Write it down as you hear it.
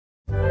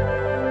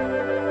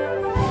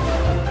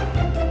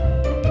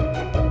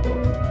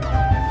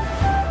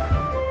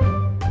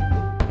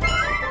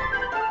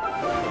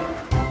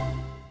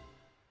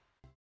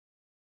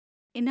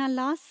In our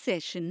last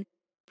session,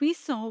 we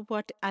saw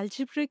what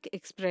algebraic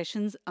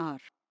expressions are.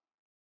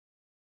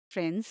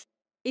 Friends,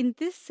 in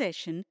this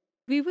session,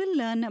 we will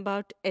learn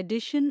about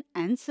addition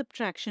and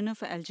subtraction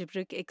of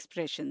algebraic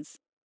expressions.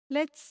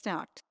 Let's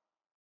start.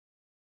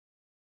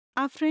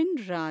 Our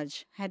friend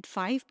Raj had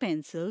 5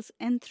 pencils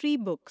and 3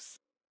 books.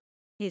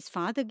 His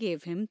father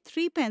gave him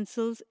 3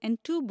 pencils and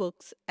 2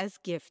 books as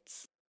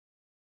gifts.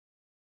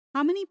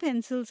 How many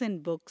pencils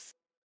and books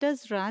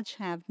does Raj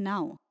have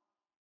now?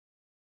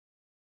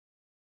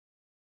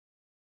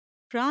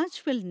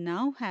 Raj will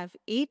now have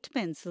 8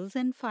 pencils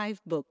and 5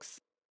 books.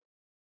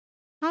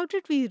 How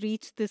did we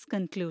reach this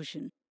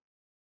conclusion?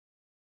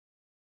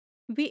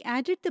 We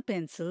added the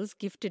pencils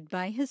gifted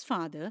by his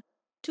father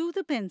to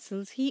the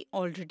pencils he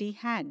already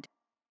had.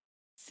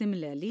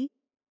 Similarly,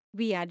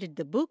 we added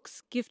the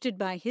books gifted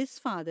by his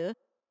father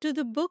to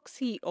the books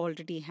he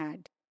already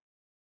had.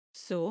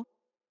 So,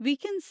 we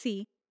can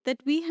see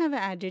that we have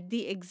added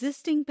the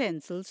existing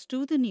pencils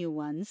to the new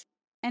ones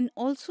and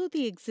also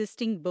the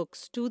existing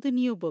books to the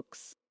new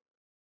books.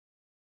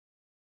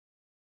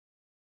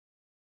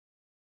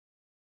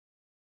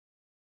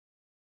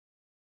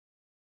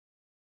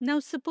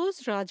 Now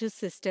suppose Raj's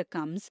sister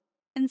comes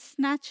and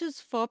snatches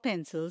 4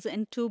 pencils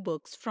and 2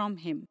 books from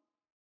him.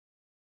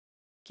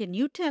 Can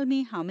you tell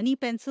me how many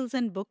pencils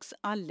and books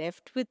are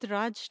left with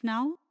Raj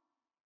now?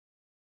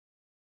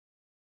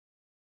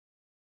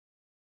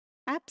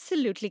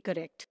 Absolutely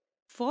correct.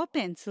 4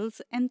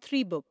 pencils and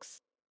 3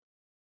 books.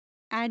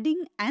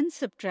 Adding and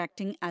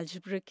subtracting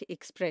algebraic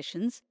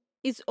expressions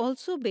is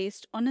also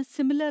based on a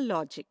similar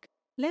logic.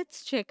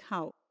 Let's check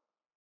how.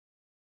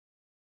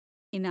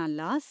 In our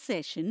last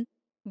session,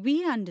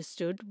 we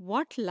understood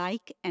what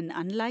like and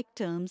unlike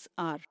terms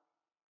are.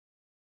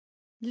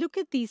 Look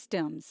at these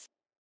terms.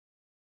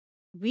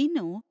 We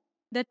know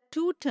that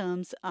 2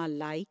 terms are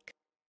like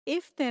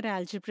if their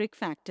algebraic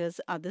factors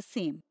are the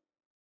same.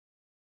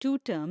 2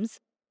 terms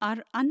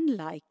are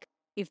unlike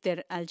if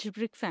their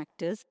algebraic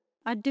factors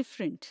are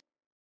different.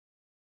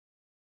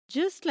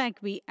 Just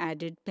like we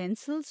added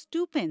pencils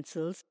to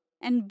pencils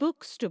and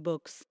books to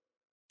books,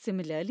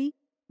 similarly,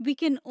 we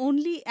can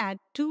only add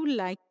 2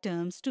 like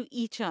terms to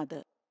each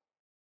other.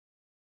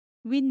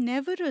 We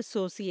never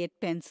associate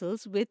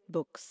pencils with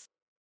books.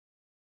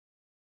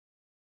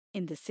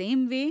 In the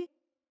same way,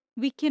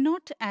 we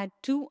cannot add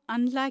 2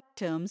 unlike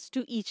terms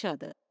to each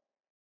other.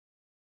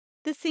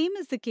 The same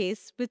is the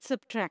case with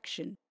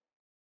subtraction.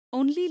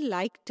 Only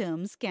like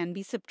terms can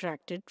be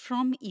subtracted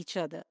from each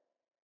other.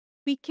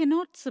 We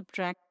cannot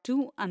subtract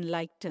 2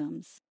 unlike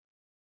terms.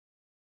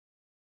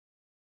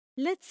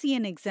 Let's see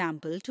an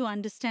example to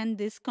understand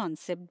this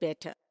concept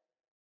better.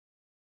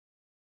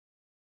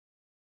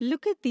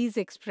 Look at these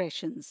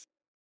expressions.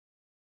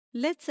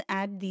 Let's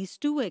add these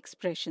 2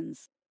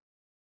 expressions.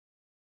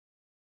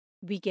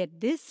 We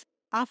get this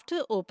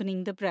after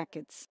opening the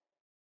brackets.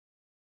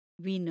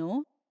 We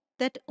know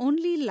that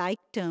only like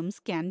terms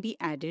can be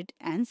added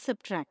and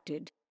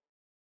subtracted.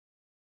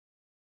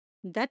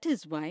 That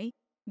is why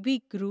we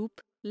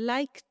group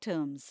like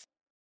terms.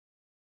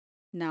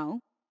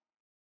 Now,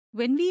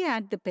 when we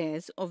add the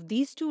pairs of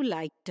these 2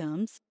 like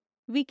terms,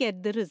 we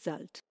get the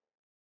result.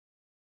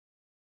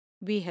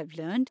 We have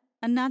learned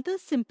another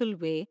simple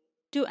way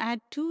to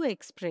add 2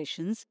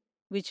 expressions,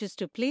 which is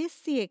to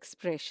place the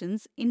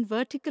expressions in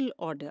vertical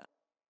order.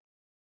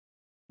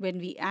 When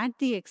we add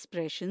the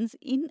expressions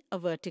in a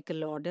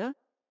vertical order,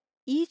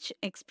 each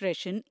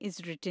expression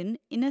is written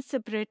in a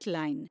separate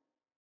line,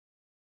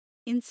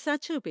 in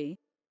such a way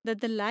that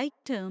the like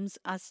terms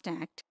are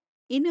stacked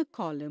in a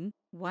column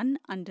one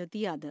under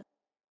the other.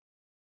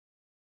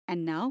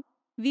 And now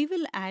we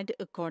will add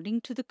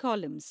according to the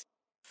columns.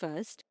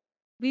 First,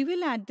 we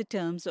will add the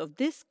terms of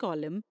this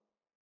column.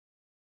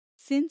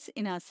 Since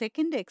in our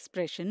second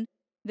expression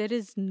there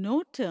is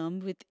no term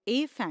with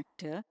a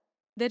factor,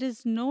 there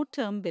is no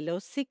term below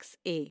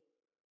 6a.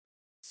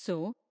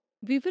 So,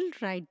 we will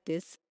write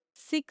this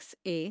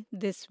 6a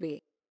this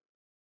way.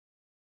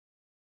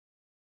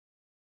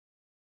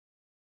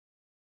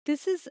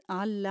 This is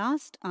our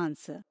last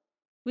answer,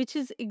 which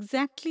is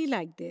exactly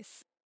like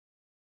this.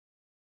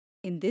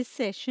 In this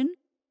session,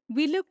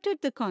 we looked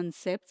at the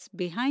concepts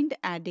behind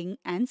adding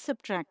and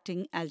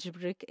subtracting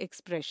algebraic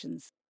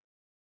expressions.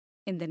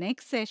 In the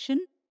next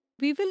session,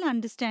 we will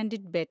understand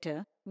it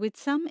better with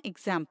some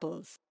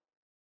examples.